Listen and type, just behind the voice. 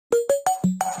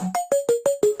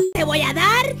Te voy a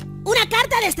dar una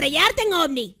carta de estrellarte en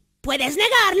OVNI. Puedes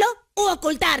negarlo u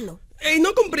ocultarlo. ¡Ey,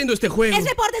 no comprendo este juego! Es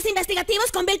reportes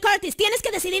investigativos con Bill Curtis. Tienes que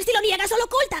decidir si lo niegas o lo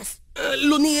ocultas.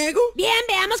 ¿Lo niego? Bien,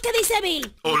 veamos qué dice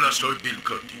Bill. Hola, soy Bill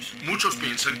Curtis. Muchos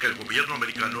piensan que el gobierno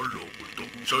americano lo ocultó.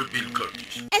 Soy Bill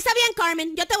Curtis. Está bien,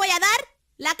 Cartman. Yo te voy a dar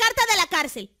la carta de la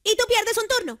cárcel. Y tú pierdes un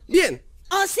turno. Bien.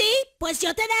 ¿Oh, sí? Pues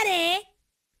yo te daré...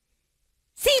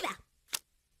 SIDA.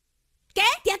 ¿Qué?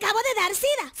 Te acabo de dar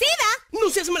SIDA. ¡SIDA! No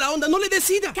seas mala onda, no le des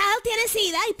SIDA. Cal tiene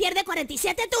SIDA y pierde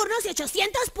 47 turnos y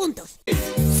 800 puntos.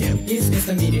 Всем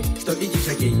известно в мире, что видишь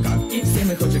окей, как и всем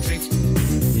и хочет жить.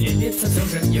 Лепится все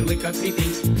же ярлык как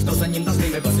припей, что за ним должны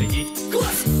мы последить.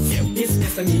 Класс! Всем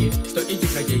известно в мире, что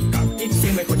видишь окей, как и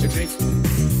всем и хочет жить.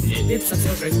 Лепится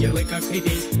все же ярлык как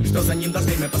припей, что за ним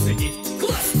должны мы последить.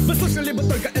 Класс! Вы слышали бы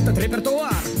только этот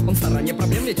репертуар. Он в стороне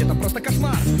проблем, ведь это просто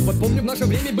кошмар. Вот помню, в наше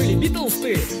время были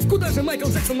Битлз-ты. Куда же Майкл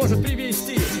Джексон может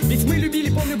привести? Ведь мы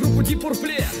любили, помню, группу Deep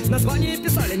Purple. Название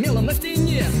писали мелом на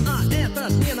стене. А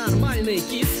этот ненормальный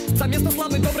кис совместно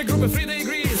славной доброй группы Фрида и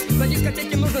Грис. На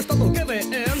дискотеке нужно, что был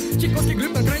КВН. Чайковский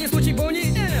глюк на крайний случай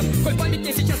Бонни М. Коль память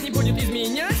мне сейчас не будет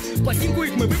изменять, пластинку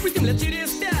их мы выпустим лет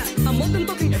через 5. А Modern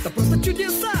Talking это просто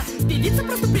чудеса. Певица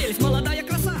просто прелесть, молодая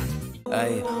краса.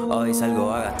 Ey, hoy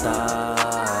salgo a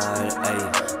gastar,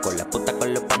 ey, con la puta,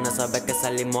 con los panas, sabes que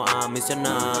salimos a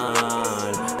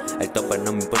misionar. El tope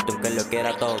no me importa aunque lo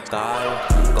quiera tocar,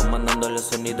 comandando los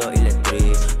sonidos y el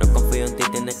street. No confío en ti,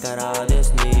 tienes cara de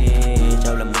snitch.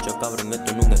 Habla mucho cabrón,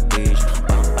 esto no es un speech.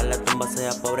 Vamos pa' la tumba,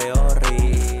 sea pobre o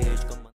rich.